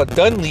this about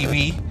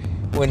Dunleavy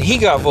when he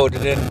got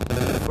voted in.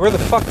 Where the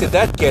fuck did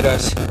that get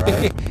us?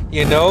 Right.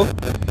 You know?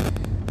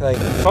 Like,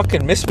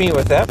 fucking miss me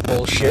with that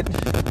bullshit.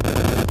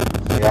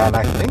 Yeah, and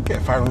I think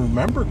if I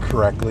remember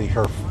correctly,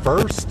 her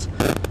first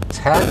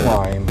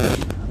tagline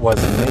was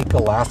 "Make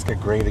Alaska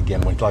Great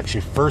Again." When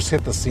she first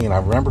hit the scene, I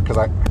remember because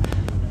I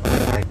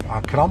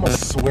could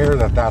almost swear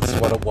that that's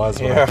what it was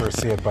when I first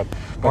see it. But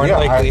more yeah,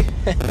 likely.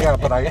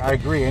 But I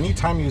agree.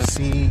 Anytime you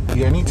see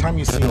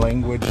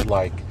language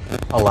like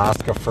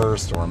Alaska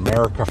First or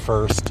America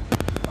First,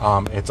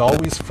 it's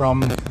always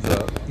from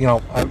the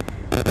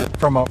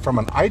from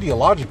an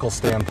ideological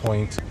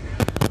standpoint.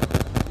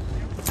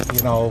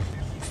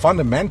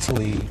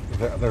 Fundamentally,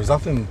 there's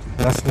nothing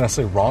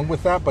necessarily wrong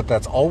with that, but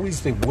that's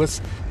always the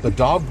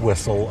dog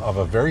whistle of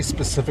a very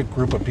specific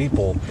group of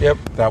people. Yep.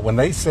 That when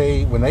they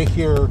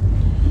hear,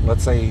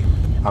 let's say,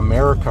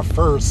 America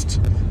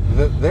First,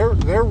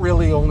 they're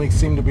really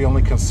seem to be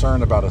only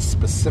concerned about a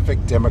specific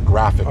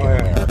demographic in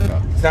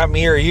America. It's not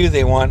me or you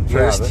they want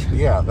first.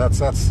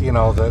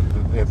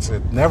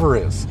 It never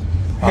is.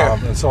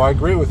 And so I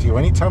agree with you.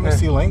 Anytime we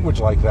see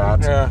language like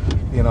that,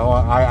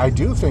 I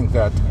do think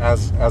that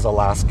as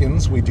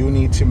Alaskans, we do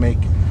need to make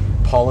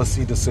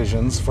policy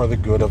decisions for the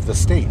good of the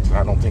state.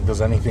 I don't think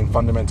there's anything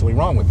fundamentally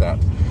wrong with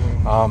that.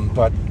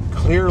 But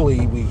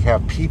clearly we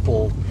have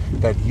people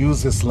that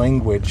use this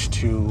language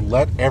to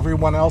let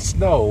everyone else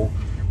know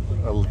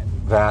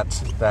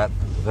that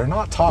they're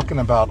not talking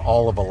about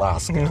all of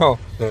Alaska. No.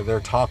 They're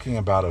talking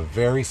about a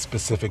very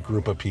specific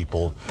group of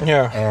people.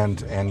 Yeah.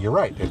 And you're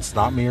right. It's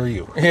not me or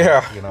you.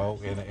 Yeah.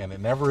 And it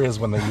never is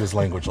when they use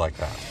language like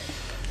that.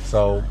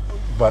 So,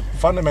 but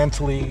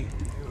fundamentally,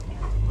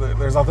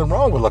 there's nothing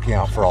wrong with looking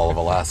out for all of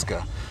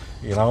Alaska.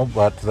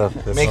 But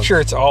make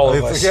sure it's all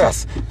of us.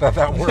 Yes,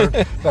 that word,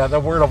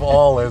 that word of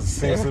all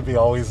seems to be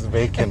always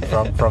vacant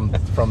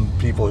from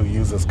people who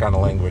use this kind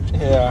of language.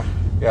 Yeah.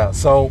 Yeah.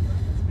 So,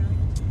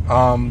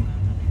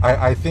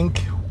 I think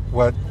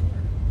what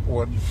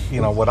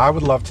I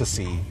would love to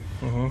see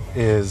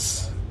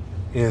is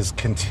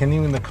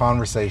continuing the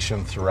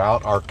conversation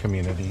throughout our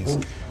communities,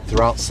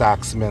 throughout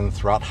Saxman,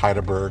 throughout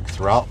Heidelberg,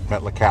 throughout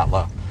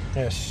Metlakatla.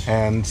 Yes.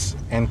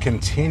 And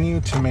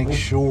continue to make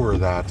sure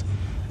that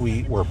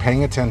we're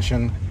paying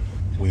attention,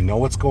 we know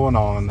what's going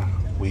on,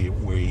 we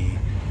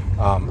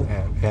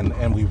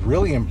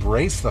really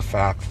embrace the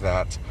fact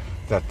that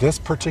this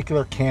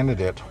particular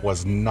candidate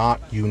was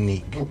not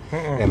unique.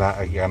 And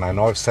I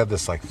know I've said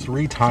this like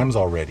 3 times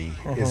already,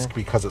 is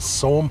because it's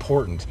so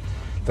important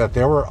that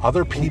there were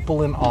other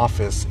people in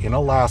office in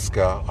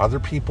Alaska, other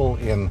people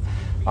in,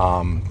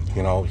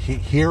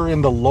 here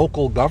in the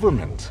local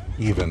government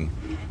even,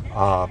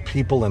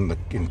 people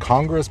in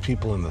Congress,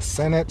 people in the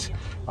Senate.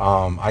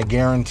 I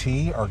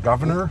guarantee our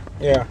governor,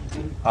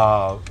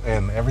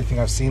 and everything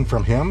I've seen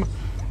from him,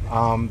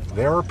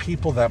 there are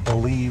people that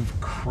believe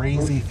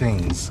crazy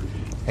things,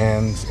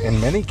 and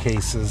in many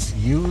cases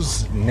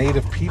use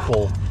Native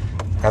people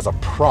as a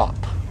prop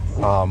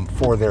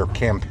for their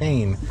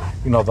campaign.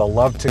 They'll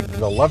love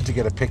to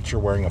get a picture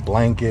wearing a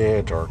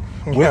blanket or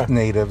with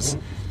natives,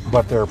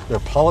 but their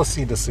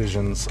policy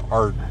decisions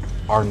are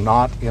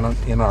not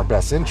in our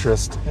best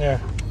interest. Yeah.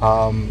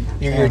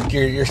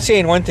 You're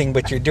saying one thing,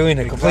 but you're doing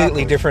a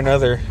completely different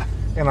other.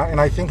 And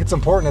I think it's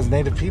important as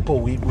Native people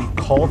we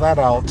call that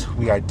out,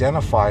 we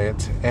identify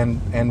it,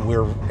 and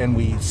we're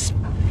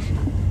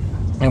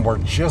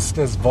just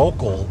as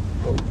vocal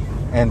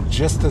and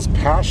just as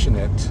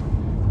passionate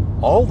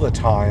all the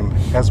time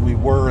as we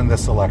were in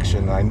this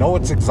election. And I know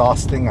it's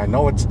exhausting. I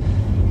know it's,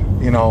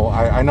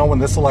 I know when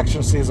this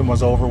election season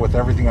was over with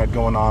everything I'd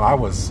going on, I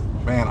was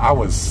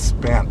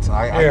spent.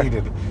 I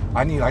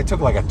took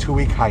like a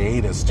 2-week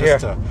hiatus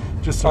just to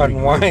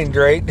unwind,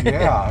 right?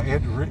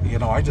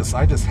 I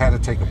just had to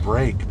take a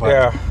break.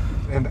 But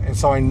and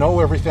so I know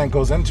everything that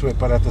goes into it,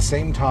 but at the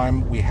same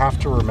time we have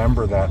to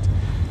remember that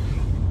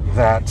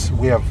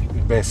we have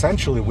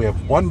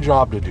one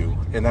job to do,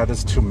 and that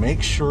is to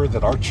make sure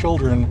that our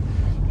children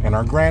and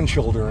our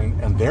grandchildren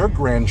and their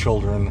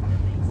grandchildren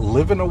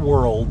live in a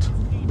world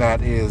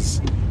that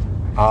is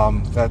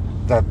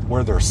that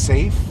where they're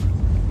safe,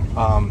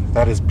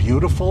 that is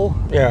beautiful,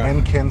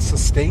 and can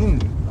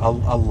sustain a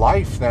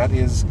life that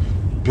is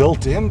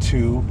built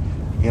into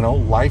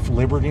life,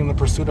 liberty, and the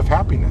pursuit of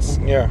happiness.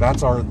 Yeah.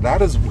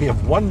 We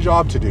have one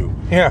job to do.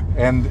 Yeah.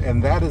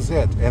 And that is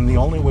it. And the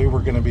only way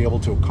we're going to be able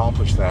to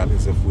accomplish that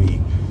is if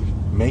we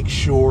make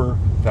sure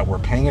that we're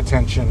paying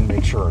attention,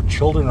 make sure our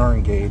children are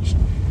engaged,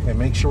 and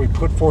make sure we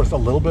put forth a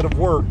little bit of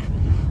work.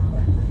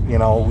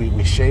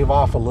 We shave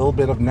off a little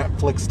bit of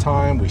Netflix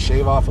time, we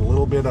shave off a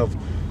little bit of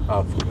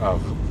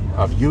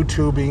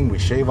YouTubing, we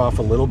shave off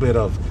a little bit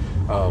of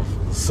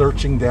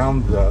searching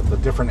down the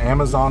different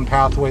Amazon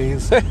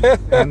pathways,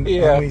 and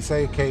we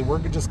say, okay, we're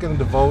just going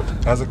to devote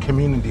as a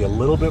community a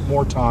little bit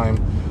more time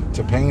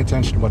to paying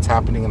attention to what's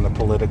happening in the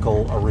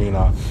political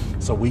arena,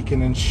 so we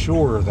can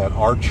ensure that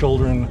our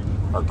children,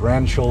 our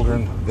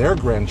grandchildren, their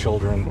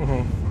grandchildren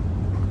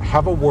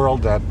have a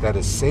world that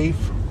is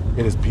safe,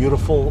 it is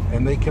beautiful,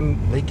 and they can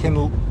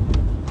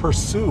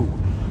pursue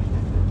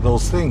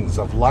those things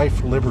of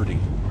life and liberty.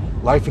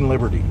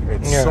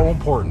 It's so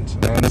important,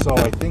 and so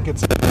I think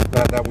it's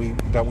that we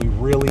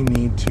really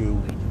need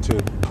to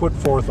put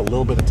forth a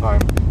little bit of time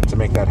to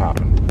make that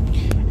happen.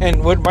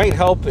 And what might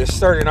help is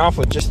starting off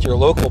with just your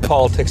local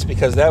politics,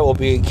 because that will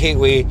be a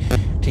gateway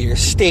to your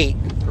state,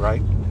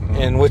 right?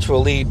 And which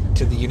will lead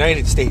to the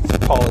United States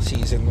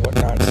policies and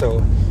whatnot.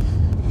 So.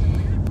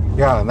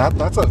 Yeah, and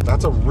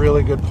that's a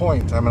really good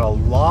point. I mean, a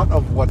lot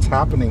of what's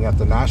happening at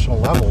the national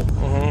level,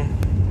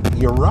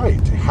 you're right,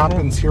 it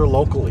happens here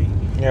locally.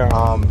 Yeah.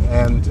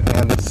 And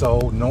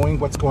so knowing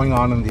what's going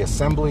on in the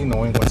assembly,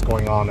 knowing what's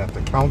going on at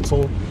the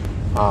council,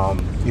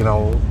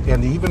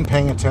 and even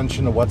paying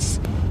attention to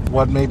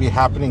what may be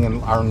happening in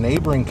our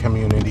neighboring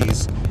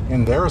communities,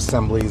 in their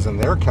assemblies and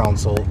their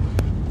council,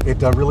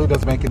 it really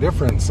does make a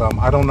difference.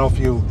 I don't know if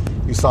you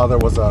saw there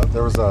was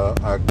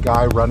a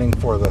guy running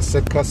for the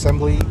Sitka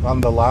Assembly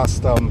on the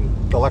last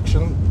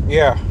election.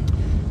 Yeah.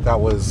 That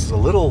was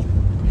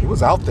he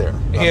was out there.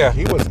 Yeah.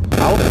 He was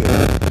out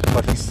there,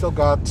 but he still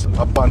got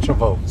a bunch of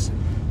votes.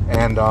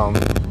 And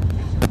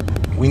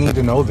we need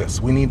to know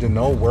this. We need to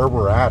know where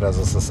we're at as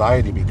a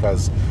society,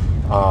 because,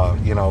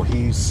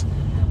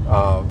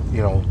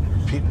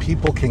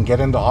 people can get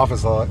into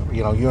office.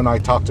 You and I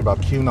talked about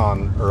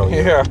QAnon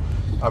earlier. Yeah.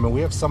 I mean,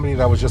 we have somebody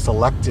that was just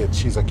elected.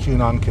 She's a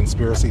QAnon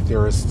conspiracy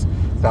theorist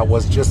that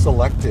was just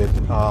elected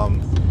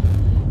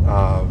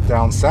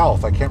down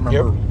south. I can't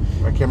remember. Yep.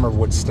 I can't remember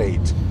what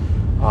state.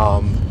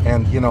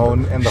 And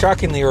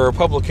Shockingly, a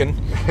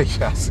Republican.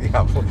 Yes,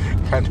 yeah.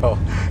 I know.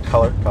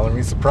 Color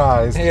me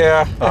surprised.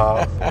 Yeah.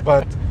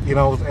 But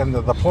and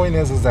the point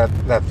is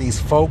that these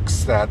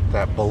folks that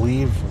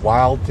believe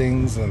wild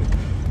things and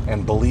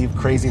believe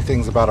crazy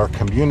things about our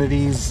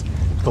communities,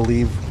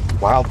 believe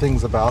wild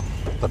things about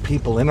the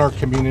people in our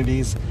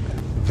communities,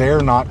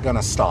 they're not going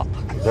to stop.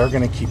 They're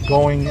going to keep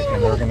going,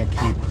 and they're going to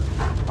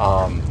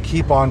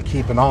keep on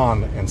keeping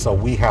on, and so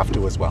we have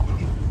to as well.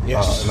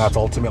 Yes. And that's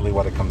ultimately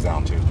what it comes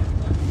down to.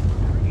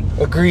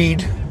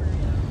 Agreed.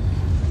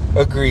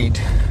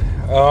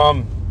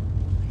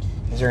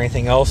 Is there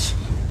anything else?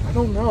 I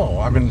don't know.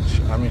 I mean,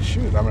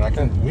 shoot. I mean,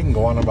 we can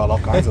go on about all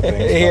kinds of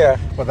things. Yeah.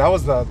 But that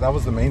was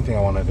the main thing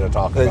I wanted to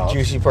talk about. The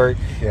juicy part.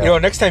 Yeah.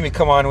 Next time you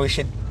come on, we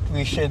should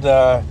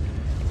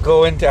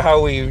go into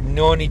how we've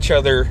known each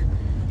other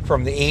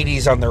from the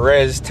 80s on the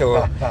res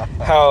to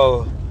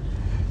how,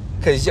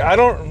 because I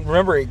don't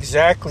remember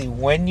exactly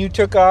when you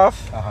took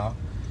off,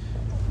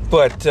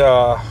 but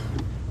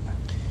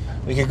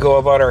we could go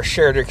about our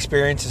shared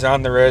experiences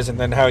on the res and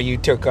then how you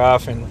took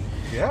off. And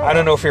I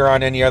don't know if you're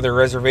on any other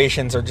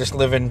reservations or just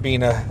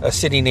being a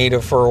city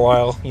native for a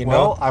while,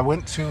 Well, I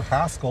went to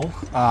Haskell,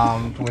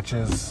 which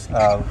is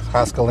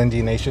Haskell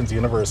Indian Nations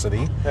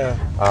University.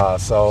 Yeah.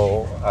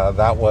 So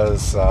that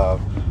was a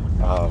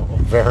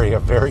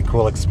very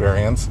cool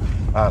experience.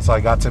 So I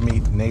got to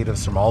meet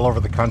natives from all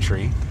over the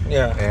country.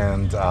 Yeah.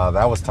 And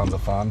that was tons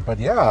of fun. But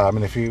yeah, I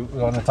mean, if you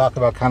want to talk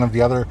about kind of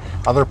the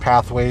other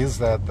pathways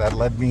that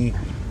led me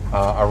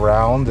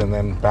around and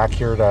then back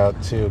here to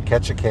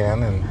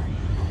Ketchikan, and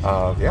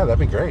that'd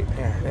be great.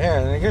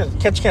 Yeah.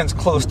 Ketchikan's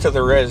close to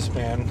the res,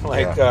 man.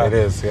 It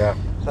is. Yeah.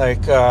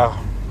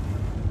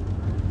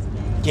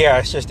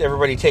 It's just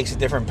everybody takes a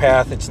different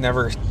path. It's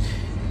never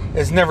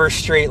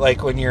straight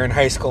like when you're in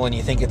high school and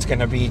you think it's going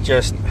to be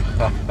just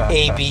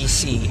A, B,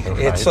 C. Right.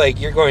 It's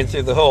like you're going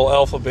through the whole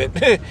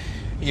alphabet.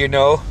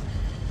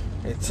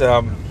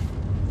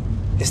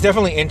 It's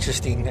definitely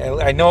interesting.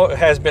 I know it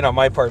has been on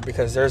my part,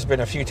 because there's been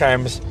a few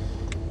times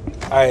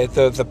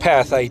the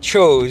path I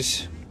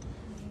chose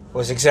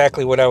was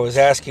exactly what I was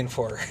asking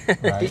for.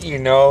 Right.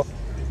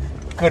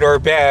 Good or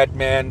bad,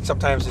 man.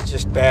 Sometimes it's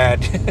just bad.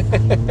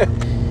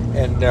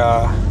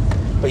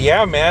 But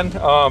yeah, man.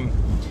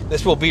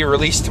 This will be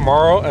released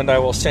tomorrow, and I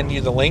will send you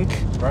the link.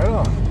 Right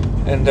on.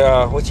 And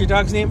what's your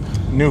dog's name?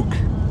 Nuke.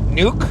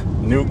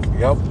 Nuke?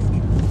 Yep.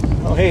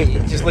 Oh, hey, you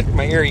just licked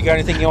my ear. You got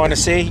anything you want to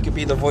say? You could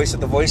be the voice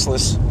of the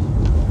voiceless.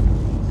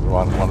 You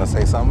want to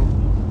say something?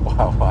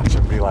 Wow, I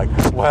should be like,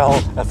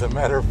 well, as a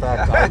matter of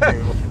fact, I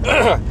do.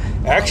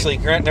 Actually,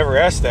 Grant never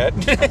asked that.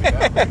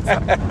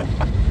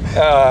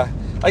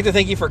 I'd like to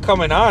thank you for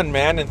coming on,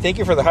 man, and thank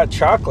you for the hot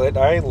chocolate.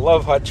 I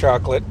love hot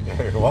chocolate.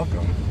 You're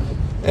welcome.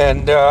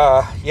 And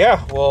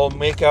yeah, we'll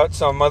make out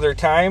some other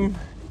time.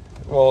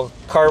 We'll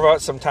carve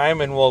out some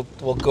time, and we'll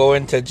go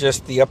into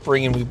just the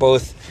upbringing we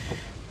both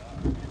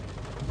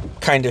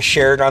kind of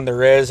shared on the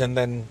res, and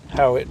then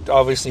how it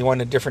obviously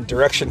went a different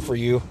direction for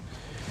you,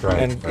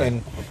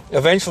 and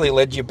eventually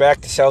led you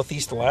back to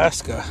Southeast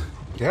Alaska.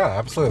 Yeah,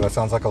 absolutely. That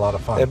sounds like a lot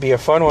of fun. That'd be a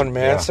fun one,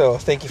 man. Yeah. So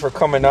thank you for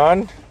coming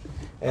on,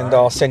 and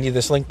I'll send you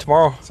this link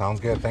tomorrow. Sounds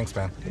good. Thanks,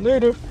 man.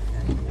 Later.